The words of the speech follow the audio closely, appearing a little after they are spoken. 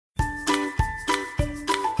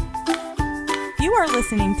You are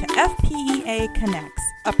listening to FPEA Connects,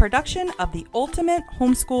 a production of the Ultimate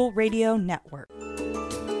Homeschool Radio Network.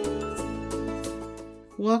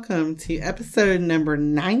 Welcome to episode number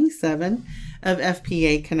 97 of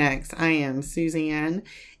FPEA Connects. I am Suzanne,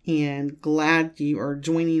 and glad you are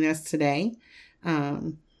joining us today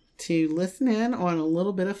to listen in on a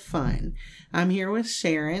little bit of fun. I'm here with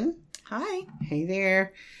Sharon. Hi. Hey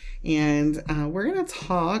there. And we're going to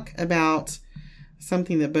talk about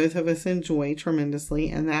something that both of us enjoy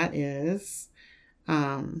tremendously, and that is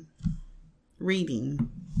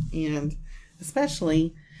reading, and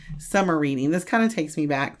especially summer reading. This kind of takes me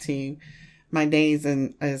back to my days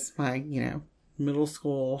as my, middle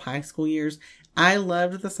school, high school years. I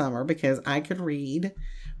loved the summer because I could read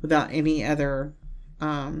without any other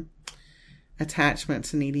attachment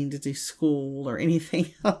to needing to do school or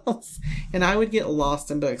anything else. And I would get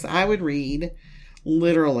lost in books. I would read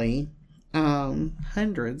literally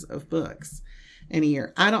hundreds of books in a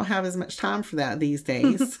year. I don't have as much time for that these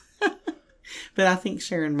days. But I think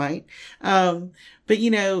Sharon might. But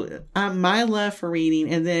my love for reading,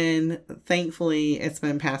 and then thankfully it's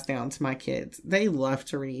been passed down to my kids. They love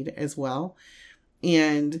to read as well.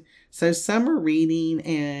 And so summer reading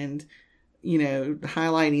and,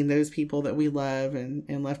 highlighting those people that we love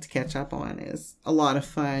and love to catch up on is a lot of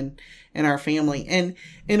fun in our family. And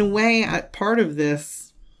in a way, part of this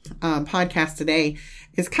podcast today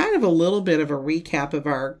is kind of a little bit of a recap of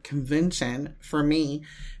our convention for me,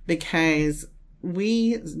 because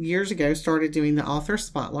we years ago started doing the author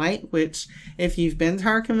spotlight, which if you've been to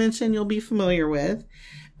our convention, you'll be familiar with.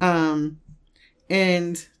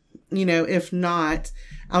 If not,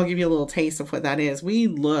 I'll give you a little taste of what that is. We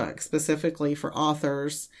look specifically for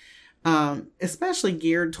authors, especially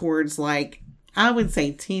geared towards, I would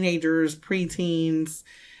say teenagers, preteens,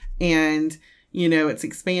 and it's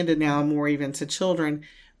expanded now more even to children,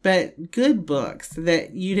 but good books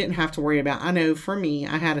that you didn't have to worry about. I know for me,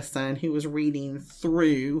 I had a son who was reading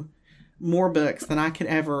through more books than I could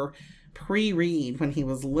ever pre-read when he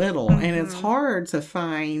was little. Mm-hmm. And it's hard to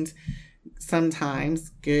find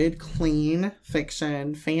sometimes good, clean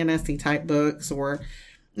fiction, fantasy type books, or,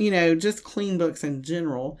 just clean books in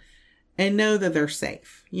general, and know that they're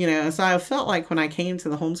safe. So I felt like when I came to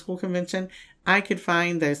the homeschool convention, I could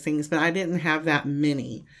find those things, but I didn't have that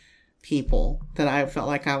many people that I felt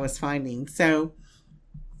like I was finding. So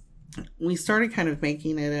we started kind of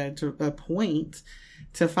making it a point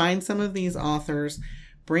to find some of these authors,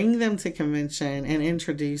 bring them to convention, and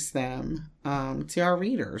introduce them to our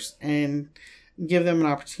readers, and give them an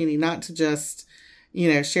opportunity not to just,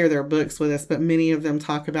 share their books with us, but many of them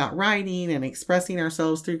talk about writing and expressing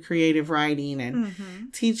ourselves through creative writing,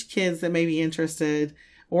 and teach kids that may be interested,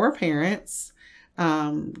 or parents,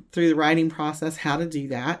 through the writing process, how to do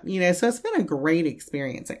that. So it's been a great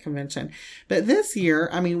experience at convention. But this year,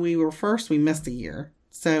 we missed a year.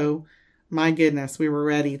 So my goodness, we were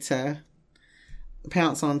ready to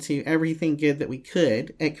pounce onto everything good that we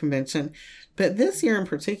could at convention. But this year in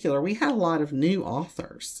particular, we had a lot of new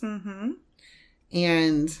authors. Mm-hmm.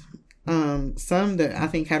 And some that I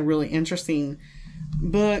think had really interesting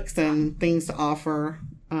books and things to offer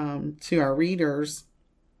to our readers.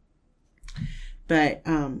 But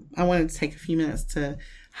I wanted to take a few minutes to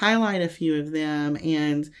highlight a few of them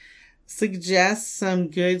and suggest some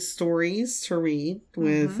good stories to read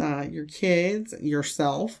with your kids,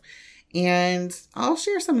 yourself. And I'll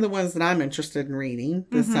share some of the ones that I'm interested in reading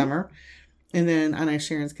this summer. And then I know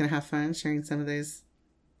Sharon's going to have fun sharing some of those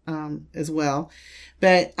as well.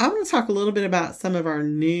 But I'm going to talk a little bit about some of our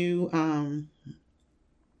new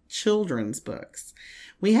children's books.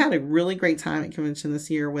 We had a really great time at convention this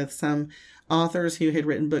year with some authors who had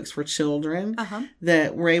written books for children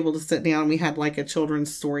that were able to sit down. We had a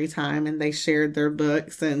children's story time, and they shared their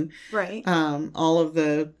books and all of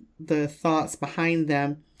the thoughts behind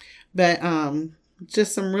them. But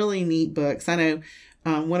just some really neat books. I know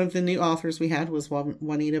one of the new authors we had was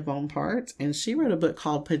Juanita Bonaparte, and she wrote a book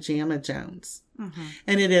called Pajama Jones.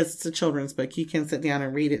 And it's a children's book. You can sit down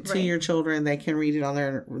and read it to your children. They can read it on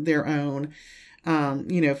their own.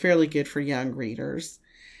 Fairly good for young readers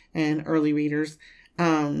and early readers.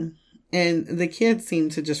 And the kids seem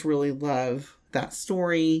to just really love that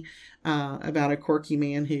story about a quirky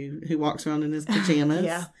man who walks around in his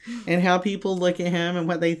pajamas and how people look at him and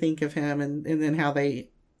what they think of him, and then how they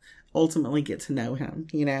ultimately get to know him,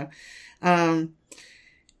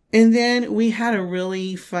 And then we had a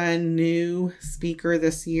really fun new speaker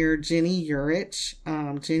this year, Jenny Urich.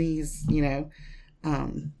 Jenny's,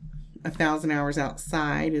 1,000 Hours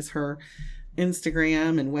Outside is her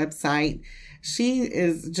Instagram and website. She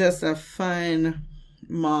is just a fun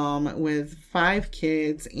mom with 5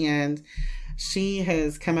 kids, and she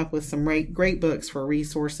has come up with some great books for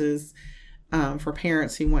resources for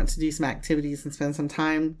parents who want to do some activities and spend some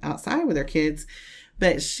time outside with their kids.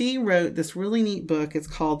 But she wrote this really neat book. It's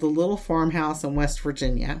called The Little Farmhouse in West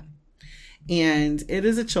Virginia. And it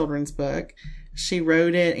is a children's book. She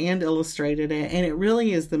wrote it and illustrated it. And it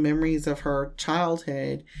really is the memories of her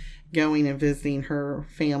childhood going and visiting her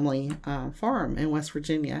family farm in West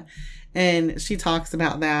Virginia. And she talks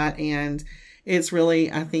about that. And it's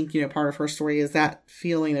really, I think, part of her story is that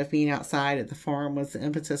feeling of being outside at the farm was the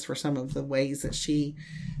impetus for some of the ways that she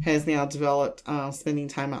has now developed spending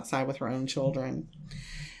time outside with her own children.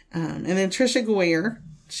 And then Tricia Goyer,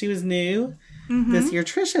 she was new this year.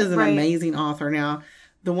 Tricia is an amazing author. Now,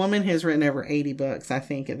 the woman has written over 80 books, I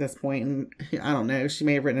think, at this point. And I don't know, she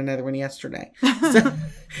may have written another one yesterday. So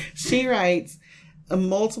she writes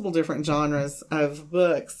multiple different genres of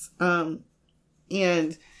books.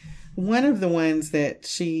 And one of the ones that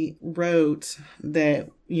she wrote that,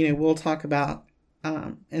 we'll talk about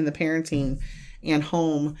in the parenting and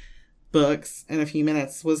home books in a few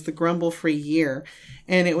minutes was The Grumble-Free Year.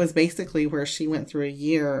 And it was basically where she went through a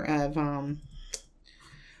year of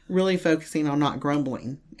really focusing on not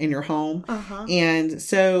grumbling in your home. And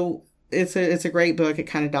so it's a great book. It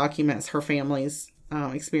kind of documents her family's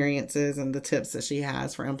experiences and the tips that she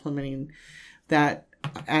has for implementing that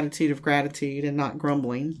attitude of gratitude and not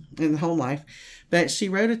grumbling in the home life. But she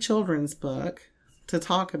wrote a children's book to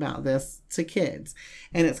talk about this to kids,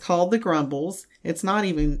 and it's called The Grumbles. It's not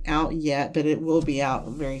even out yet, but it will be out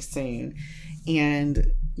very soon.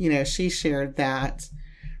 And she shared that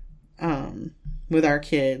with our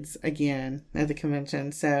kids again at the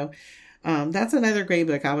convention. So that's another great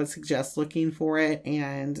book. I would suggest looking for it.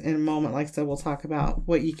 And in a moment, like I said, we'll talk about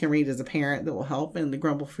what you can read as a parent that will help. And The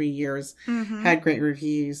Grumble-Free Years had great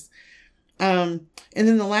reviews. And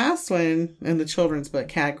then the last one in the children's book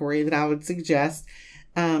category that I would suggest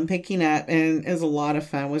picking up, and is a lot of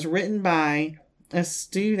fun, was written by a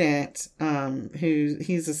student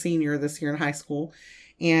he's a senior this year in high school.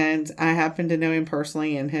 And I happen to know him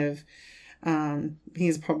personally and have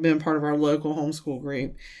he's been part of our local homeschool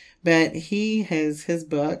group. But he has his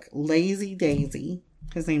book, Lazy Daisy.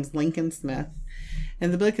 His name's Lincoln Smith.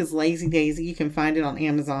 And the book is Lazy Daisy. You can find it on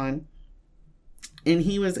Amazon. And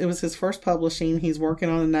it was his first publishing. He's working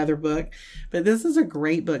on another book. But this is a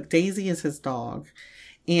great book. Daisy is his dog.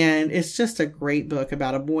 And it's just a great book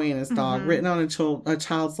about a boy and his dog, written on a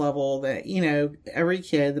child's level that, every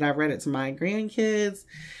kid that I've read it to, my grandkids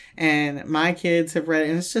and my kids have read it.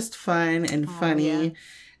 And it's just fun and funny. Yeah.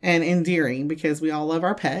 And endearing, because we all love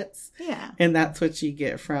our pets. Yeah. And that's what you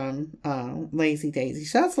get from Lazy Daisy.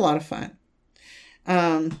 So that's a lot of fun.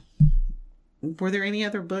 Were there any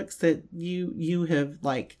other books that you have,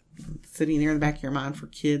 sitting there in the back of your mind for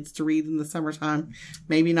kids to read in the summertime?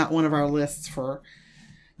 Maybe not one of our lists for,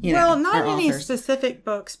 well, not any authors. Specific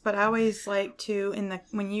books, but I always like to,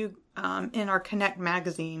 when you, in our Connect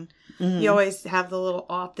magazine, you always have the little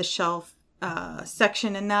off-the-shelf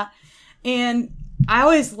section in that. And I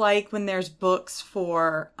always like when there's books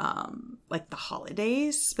for, the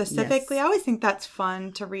holidays specifically. Yes. I always think that's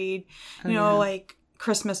fun to read, like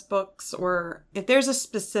Christmas books, or if there's a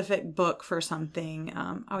specific book for something,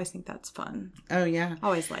 I always think that's fun. Oh, yeah. I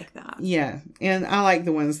always like that. Yeah. And I like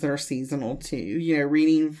the ones that are seasonal too,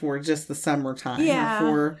 reading for just the summertime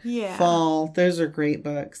or for fall. Those are great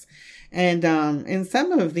books. And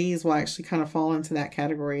some of these will actually kind of fall into that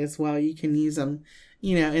category as well. You can use them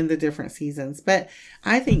in the different seasons. But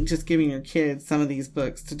I think just giving your kids some of these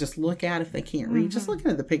books to just look at if they can't read, just looking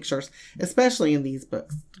at the pictures, especially in these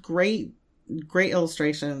books. Great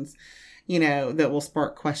illustrations, that will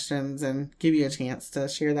spark questions and give you a chance to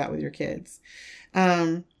share that with your kids.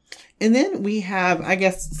 And then we have, I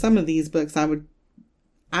guess, some of these books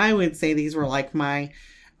I would say these were like my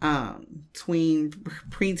preteen,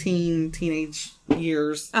 teenage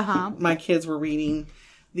years. My kids were reading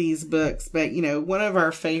these books, but one of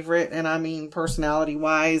our favorite, and I mean personality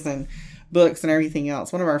wise and books and everything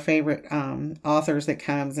else, one of our favorite authors that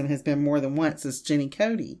comes and has been more than once is Jenny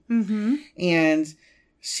Cody. And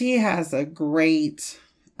she has a great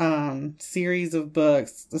series of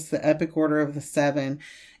books. It's the Epic Order of the Seven,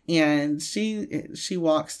 and she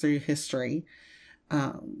walks through history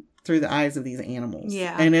through the eyes of these animals.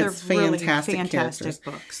 Yeah, and it's fantastic, really characters.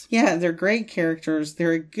 Books. Yeah, they're great characters.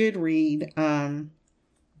 They're a good read.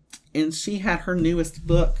 And she had her newest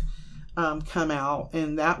book come out,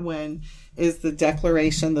 and that one is The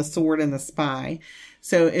Declaration, the Sword, and the Spy.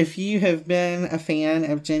 So if you have been a fan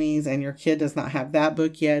of Jenny's and your kid does not have that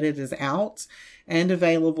book yet, it is out and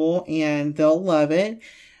available, and they'll love it.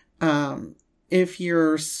 If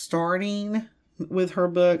you're starting with her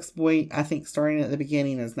books. Boy, I think starting at the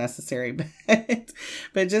beginning is necessary,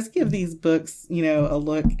 but just give these books, a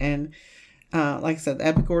look. And like I said, the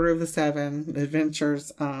Epic Order of the Seven, the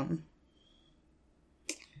adventures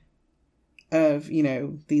of,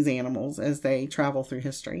 these animals as they travel through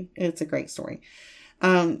history. It's a great story.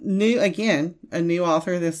 A new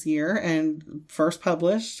author this year and first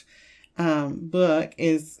published book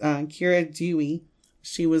is Kira Dewey.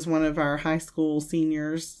 She was one of our high school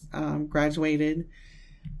seniors, graduated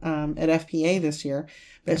at FPA this year.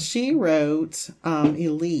 But she wrote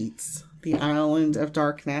Elites, The Island of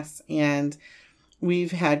Darkness. And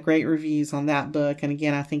we've had great reviews on that book. And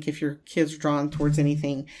again, I think if your kids are drawn towards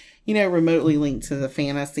anything, remotely linked to the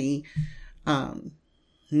fantasy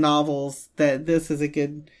novels, that this is a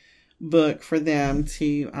good book for them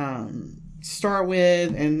to start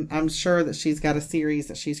with. And I'm sure that she's got a series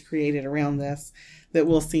that she's created around this that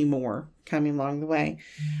we'll see more coming along the way.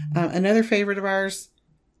 Another favorite of ours,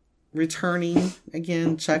 returning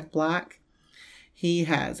again, Chuck Black. He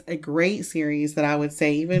has a great series that I would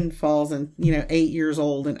say even falls in, 8 years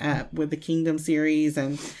old and up, with the Kingdom series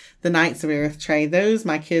and the Knights of Earthtree. Those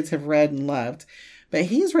my kids have read and loved. But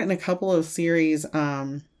he's written a couple of series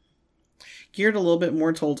geared a little bit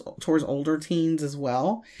more towards older teens as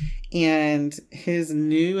well. And his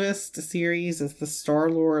newest series is the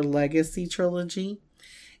Star-Lord Legacy trilogy.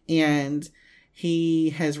 And he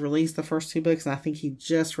has released the first 2 books, and I think he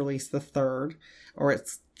just released the third, or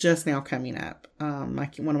it's just now coming up. One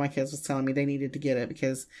of my kids was telling me they needed to get it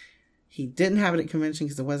because he didn't have it at convention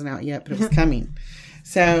because it wasn't out yet, but it was coming.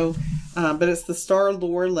 So, but it's the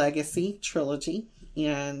Star-Lord Legacy trilogy,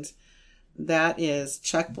 and that is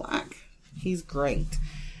Chuck Black. He's great.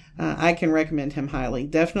 I can recommend him highly.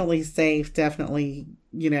 Definitely safe. Definitely,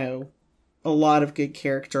 a lot of good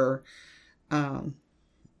character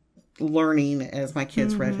learning as my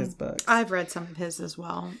kids read his books. I've read some of his as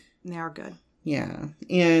well. They are good. Yeah.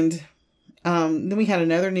 And then we had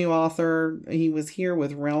another new author. He was here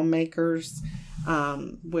with Realm Makers,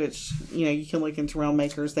 which, you can look into Realm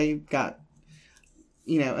Makers. They've got,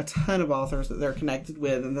 a ton of authors that they're connected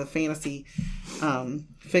with, and the fantasy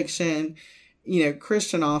fiction,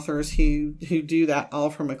 Christian authors who do that all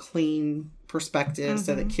from a clean perspective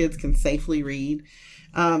so that kids can safely read.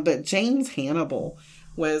 But James Hannibal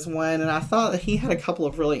was one, and I thought that he had a couple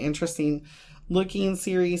of really interesting looking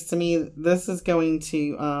series to me. This is going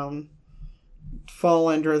to fall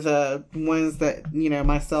under the ones that,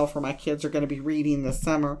 myself or my kids are going to be reading this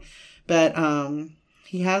summer. But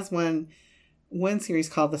he has one series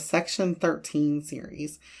called the Section 13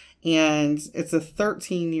 series. And it's a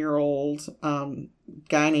 13-year-old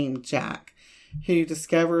guy named Jack who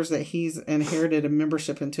discovers that he's inherited a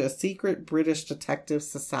membership into a secret British detective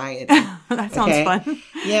society. That sounds fun.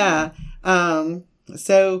 Yeah.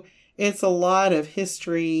 So it's a lot of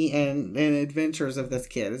history and adventures of this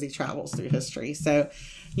kid as he travels through history. So,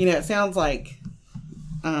 it sounds like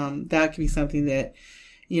that could be something that,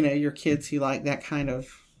 your kids who like that kind of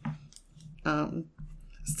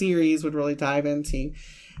series would really dive into.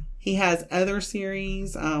 He has other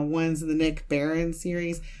series. One's the Nick Barron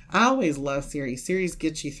series. I always love series. Series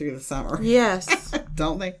get you through the summer. Yes.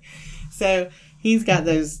 Don't they? So he's got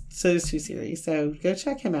those 2 series. So go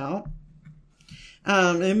check him out.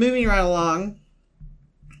 And moving right along,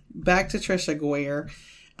 back to Tricia Goyer.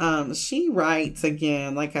 She writes,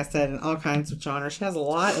 again, like I said, in all kinds of genres. She has a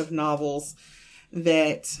lot of novels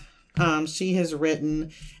that she has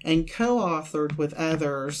written and co-authored with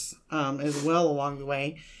others as well along the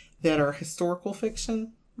way that are historical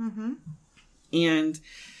fiction. Mm-hmm. And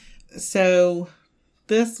so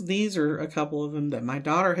these are a couple of them that my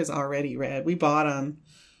daughter has already read. We bought them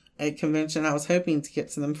at convention. I was hoping to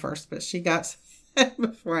get to them first, but she got to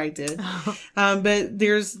them before I did. But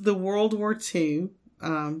there's the World War II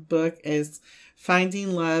book is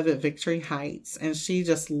Finding Love at Victory Heights. And she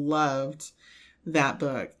just loved that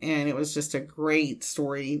book. And it was just a great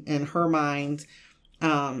story in her mind.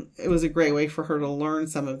 It was a great way for her to learn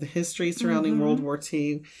some of the history surrounding World War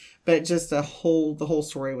II, but just the whole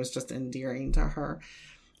story was just endearing to her.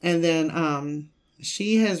 And then,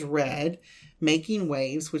 she has read Making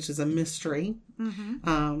Waves, which is a mystery,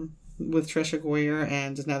 with Tricia Goyer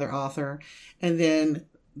and another author. And then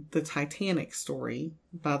the Titanic story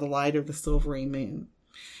by the light of the silvery moon.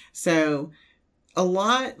 So a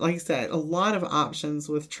lot, like I said, a lot of options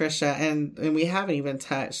with Tricia, and we haven't even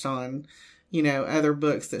touched on, other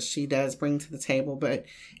books that she does bring to the table. But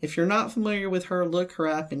if you're not familiar with her, look her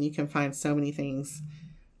up and you can find so many things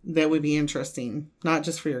that would be interesting, not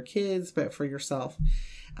just for your kids, but for yourself.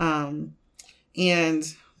 And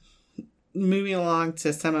moving along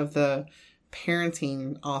to some of the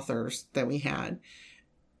parenting authors that we had.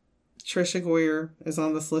 Tricia Goyer is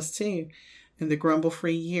on this list too, in The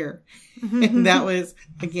Grumble-Free Year. And that was,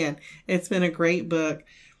 again, it's been a great book.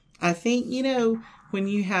 I think, when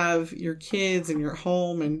you have your kids in your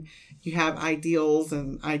home and you have ideals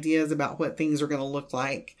and ideas about what things are going to look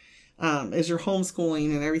like, as you're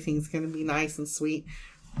homeschooling and everything's going to be nice and sweet,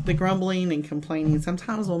 the grumbling and complaining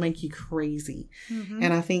sometimes will make you crazy.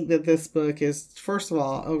 And I think that this book is, first of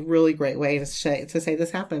all, a really great way to say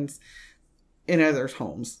this happens in others'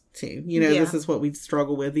 homes too. This is what we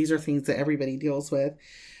struggle with. These are things that everybody deals with.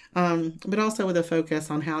 But also with a focus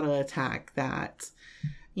on how to attack that,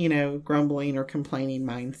 grumbling or complaining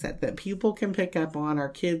mindset that people can pick up on, our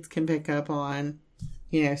kids can pick up on,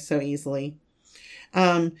 so easily.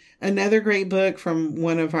 Another great book from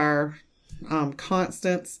one of our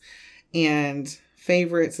constants and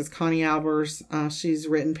favorites is Connie Albers. She's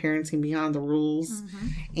written Parenting Beyond the Rules,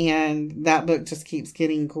 and that book just keeps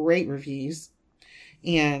getting great reviews.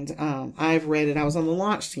 And I've read it. I was on the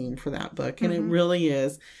launch team for that book, and it really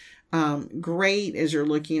is great as you're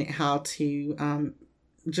looking at how to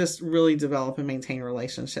just really develop and maintain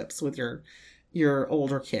relationships with your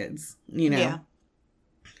older kids. Yeah.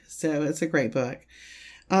 So it's a great book.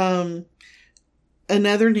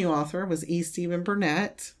 Another new author was E. Stephen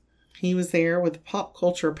Burnett. He was there with Pop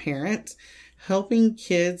Culture Parent, helping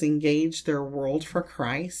kids engage their world for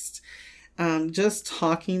Christ. Just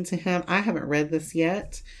talking to him. I haven't read this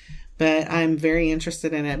yet, but I'm very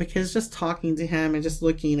interested in it because just talking to him and just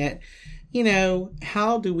looking at,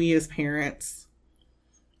 how do we as parents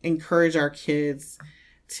encourage our kids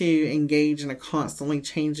to engage in a constantly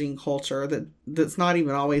changing culture that's not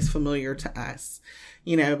even always familiar to us,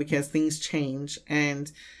 because things change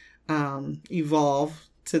and evolve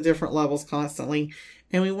to different levels constantly.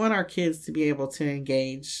 And we want our kids to be able to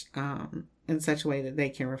engage in such a way that they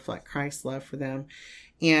can reflect Christ's love for them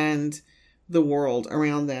and the world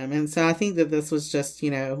around them. And so I think that this was just,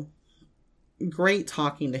 great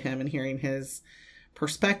talking to him and hearing his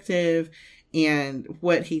perspective and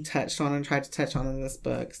what he touched on and tried to touch on in this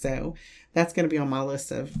book. So that's going to be on my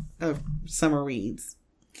list of summer reads.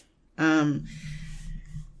 Now,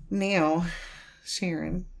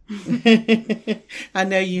 Sharon, I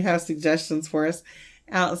know you have suggestions for us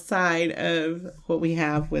outside of what we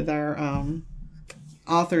have with our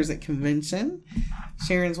authors at convention.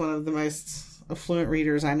 Sharon's one of the most affluent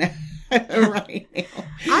readers I know right now.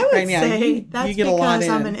 I would say that's because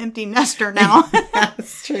I'm an empty nester now.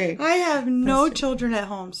 That's true. I have no children at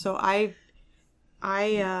home, so I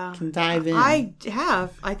can dive in.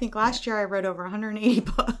 I think last year I read over 180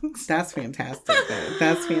 books. That's fantastic.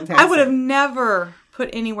 That's fantastic. I would have never put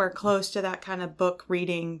anywhere close to that kind of book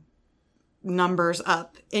reading numbers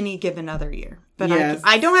up any given other year. But yes.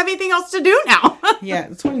 I don't have anything else to do now. Yeah,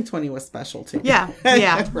 2020 was special too. Yeah.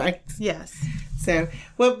 Right. Yes. So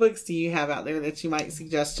what books do you have out there that you might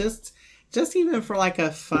suggest just even for like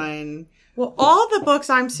a fun... Well, all the books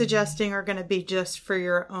I'm suggesting are going to be just for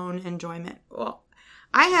your own enjoyment. Well,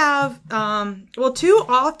 I have, two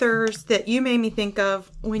authors that you made me think of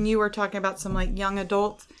when you were talking about some like young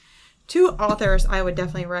adults. Two authors I would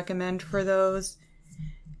definitely recommend for those.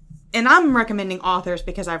 And I'm recommending authors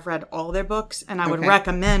because I've read all their books and I would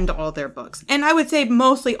recommend all their books. And I would say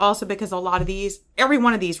mostly also because every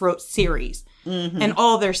one of these wrote series. And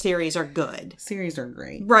all their series are good. Series are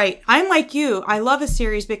great. Right. I'm like you. I love a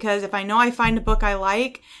series because if I know I find a book I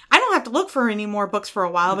like, I don't have to look for any more books for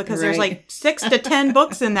a while because there's like 6 to 10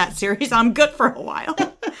 books in that series. I'm good for a while.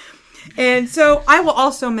 And so I will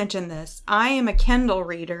also mention this. I am a Kindle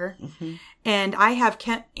reader and I have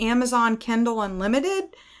Amazon Kindle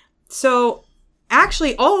Unlimited. So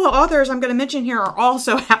actually, all the authors I'm going to mention here are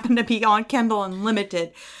also happen to be on Kindle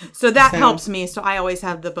Unlimited. So that helps me. So I always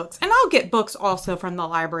have the books. And I'll get books also from the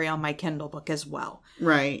library on my Kindle book as well.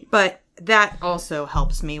 Right. But that also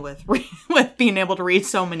helps me with being able to read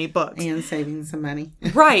so many books. And saving some money.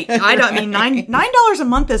 Right. I mean, $9 a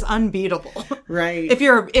month is unbeatable. Right. If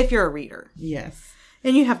you're a reader. Yes.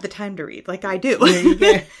 And you have the time to read like I do. There you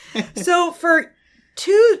go. So for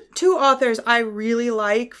two authors I really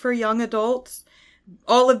like for young adults.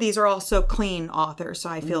 All of these are also clean authors, so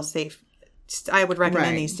I feel safe. I would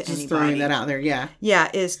recommend these to anybody. Just throwing that out there, yeah. Yeah,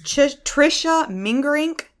 is Tricia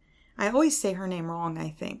Mingerink. I always say her name wrong, I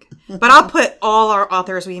think. But I'll put all our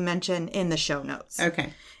authors we mentioned in the show notes.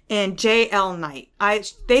 Okay. And J.L. Knight.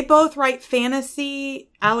 They both write fantasy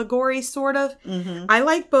allegory, sort of. I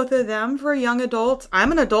like both of them for young adults.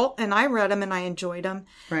 I'm an adult, and I read them, and I enjoyed them.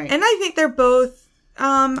 Right. And I think they're both,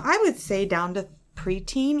 I would say, down to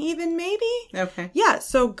preteen even, maybe. Okay. Yeah,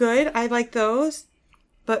 so good. I like those.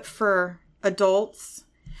 But for adults,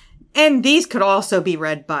 And these could also be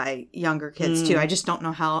read by younger kids, too. I just don't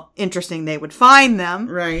know how interesting they would find them.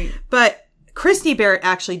 Right. But Christy Barrett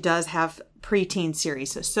actually does have preteen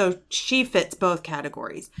series. So she fits both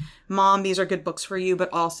categories. Mom, these are good books for you,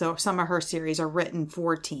 but also some of her series are written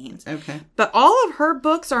for teens. Okay. But all of her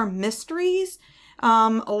books are mysteries. A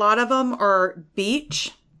lot of them are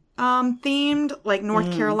beach themed, like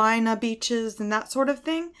North Carolina beaches and that sort of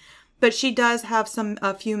thing. But she does have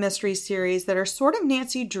a few mystery series that are sort of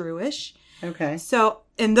Nancy Drew-ish. Okay. So,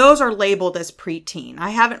 and those are labeled as preteen. I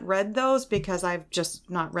haven't read those because I've just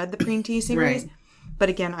not read the preteen series. Right. But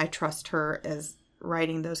again, I trust her as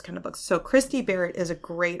writing those kind of books. So Christy Barrett is a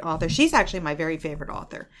great author. She's actually my very favorite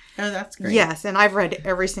author. Oh, that's great. Yes, and I've read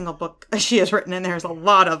every single book she has written, and there's a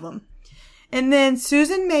lot of them. And then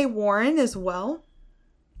Susan May Warren as well.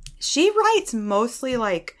 She writes mostly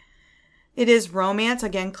like, it is romance,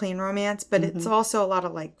 again, clean romance, but it's also a lot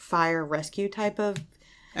of like fire rescue type of.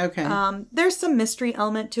 Okay. There's some mystery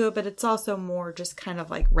element to it, but it's also more just kind of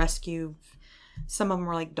like rescue. Some of them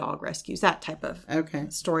are like dog rescues, that type of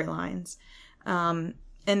storylines. And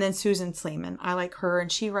then Susan Sleeman. I like her, and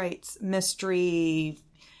she writes mystery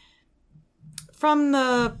from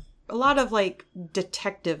a lot of like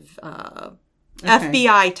detective,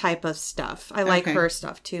 FBI type of stuff. I like her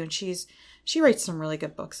stuff too, and she writes some really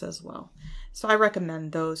good books as well. So I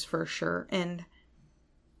recommend those for sure. And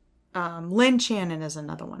Lynn Shannon is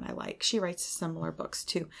another one I like. She writes similar books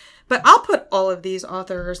too. But I'll put all of these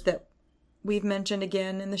authors that we've mentioned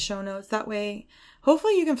again in the show notes. That way,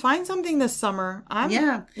 hopefully you can find something this summer.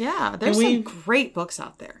 Yeah. There's some great books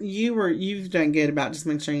out there. You've done good about just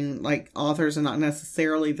mentioning like authors and not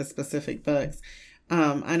necessarily the specific books.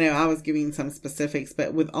 I know I was giving some specifics,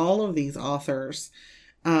 but with all of these authors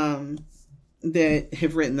that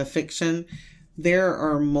have written the fiction, there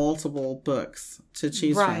are multiple books to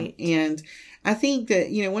choose from. And I think that,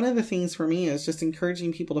 one of the things for me is just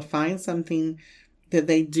encouraging people to find something that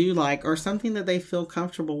they do like or something that they feel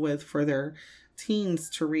comfortable with for their teens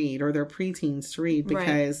to read or their preteens to read,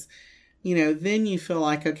 because, then you feel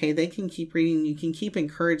like, okay, they can keep reading. You can keep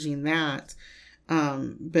encouraging that.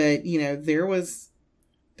 But,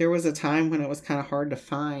 there was a time when it was kind of hard to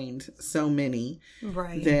find so many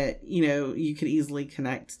that, you could easily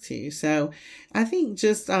connect to. So I think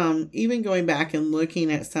just even going back and looking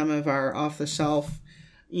at some of our off the shelf,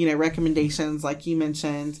 recommendations, like you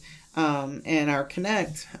mentioned, and our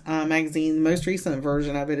Connect magazine, the most recent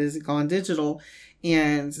version of it is gone digital.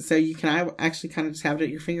 And so you can actually kind of just have it at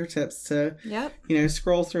your fingertips to,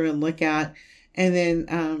 scroll through and look at. And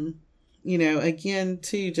then, again,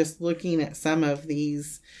 too, just looking at some of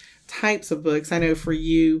these types of books. I know for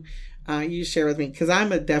you, you share with me, because I'm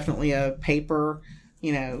definitely a paper,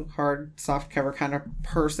 hard, soft cover kind of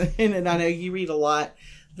person. And I know you read a lot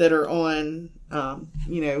that are on,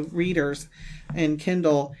 readers and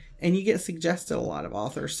Kindle, and you get suggested a lot of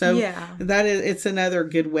authors. So it's another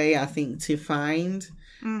good way, I think, to find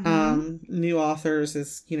new authors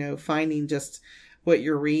is, finding just what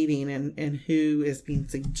you're reading and who is being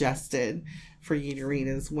suggested for you to read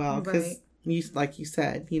as well. Because like you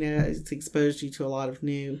said, it's exposed you to a lot of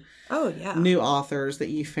new authors that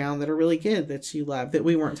you found that are really good, that you love, that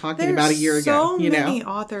we weren't talking about a year ago. There's so many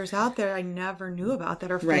authors out there I never knew about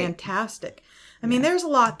that are fantastic. I mean, there's a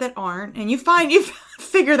lot that aren't, and you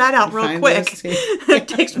figure that out real quick. It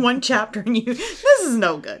takes one chapter and this is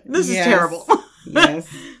no good. This is terrible.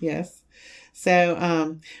 Yes.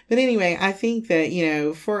 So, but anyway, I think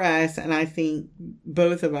that, for us, and I think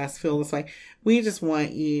both of us feel this way, we just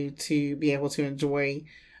want you to be able to enjoy,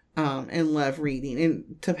 and love reading,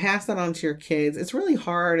 and to pass that on to your kids. It's really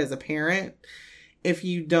hard as a parent if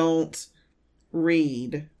you don't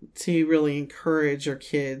read to really encourage your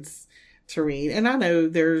kids to read. And I know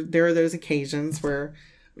there are those occasions where,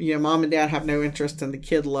 mom and dad have no interest and the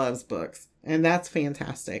kid loves books, and that's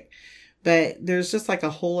fantastic. But there's just like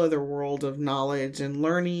a whole other world of knowledge and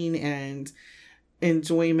learning and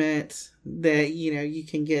enjoyment that, you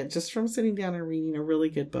can get just from sitting down and reading a really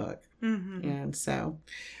good book. Mm-hmm. And so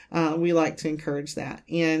we like to encourage that.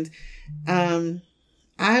 And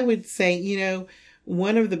I would say,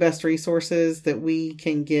 one of the best resources that we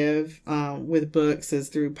can give with books is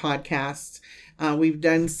through podcasts. We've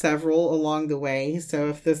done several along the way. So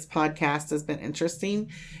if this podcast has been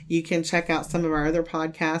interesting, you can check out some of our other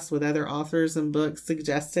podcasts with other authors and books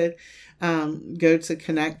suggested. Go to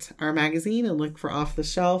Connect, our magazine, and look for Off the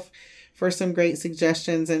Shelf for some great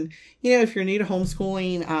suggestions. And, if you're new to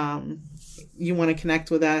homeschooling, you want to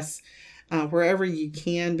connect with us, wherever you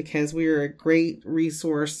can, because we are a great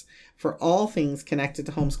resource for all things connected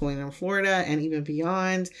to homeschooling in Florida and even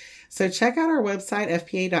beyond. So check out our website,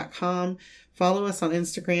 fpa.com. Follow us on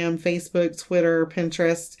Instagram, Facebook, Twitter,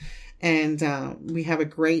 Pinterest. And we have a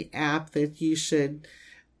great app that you should,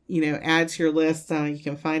 add to your list. You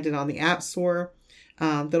can find it on the App Store.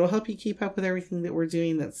 That'll help you keep up with everything that we're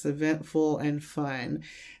doing that's eventful and fun.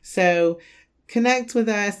 So connect with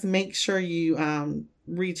us. Make sure you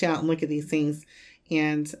reach out and look at these things.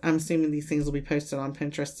 And I'm assuming these things will be posted on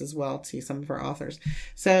Pinterest as well to some of our authors.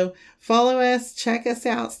 So follow us, check us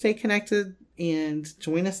out, stay connected, and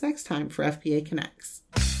join us next time for FPA Connects.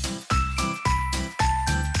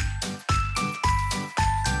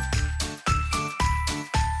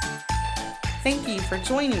 Thank you for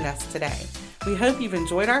joining us today. We hope you've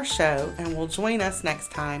enjoyed our show and will join us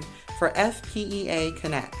next time for FPEA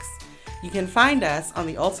Connects. You can find us on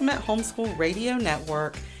the Ultimate Homeschool Radio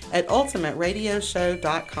Network at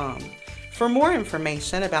ultimateradioshow.com. For more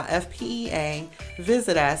information about FPEA,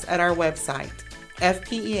 visit us at our website,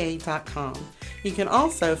 fpea.com. You can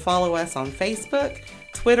also follow us on Facebook,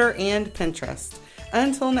 Twitter, and Pinterest.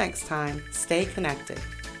 Until next time, stay connected.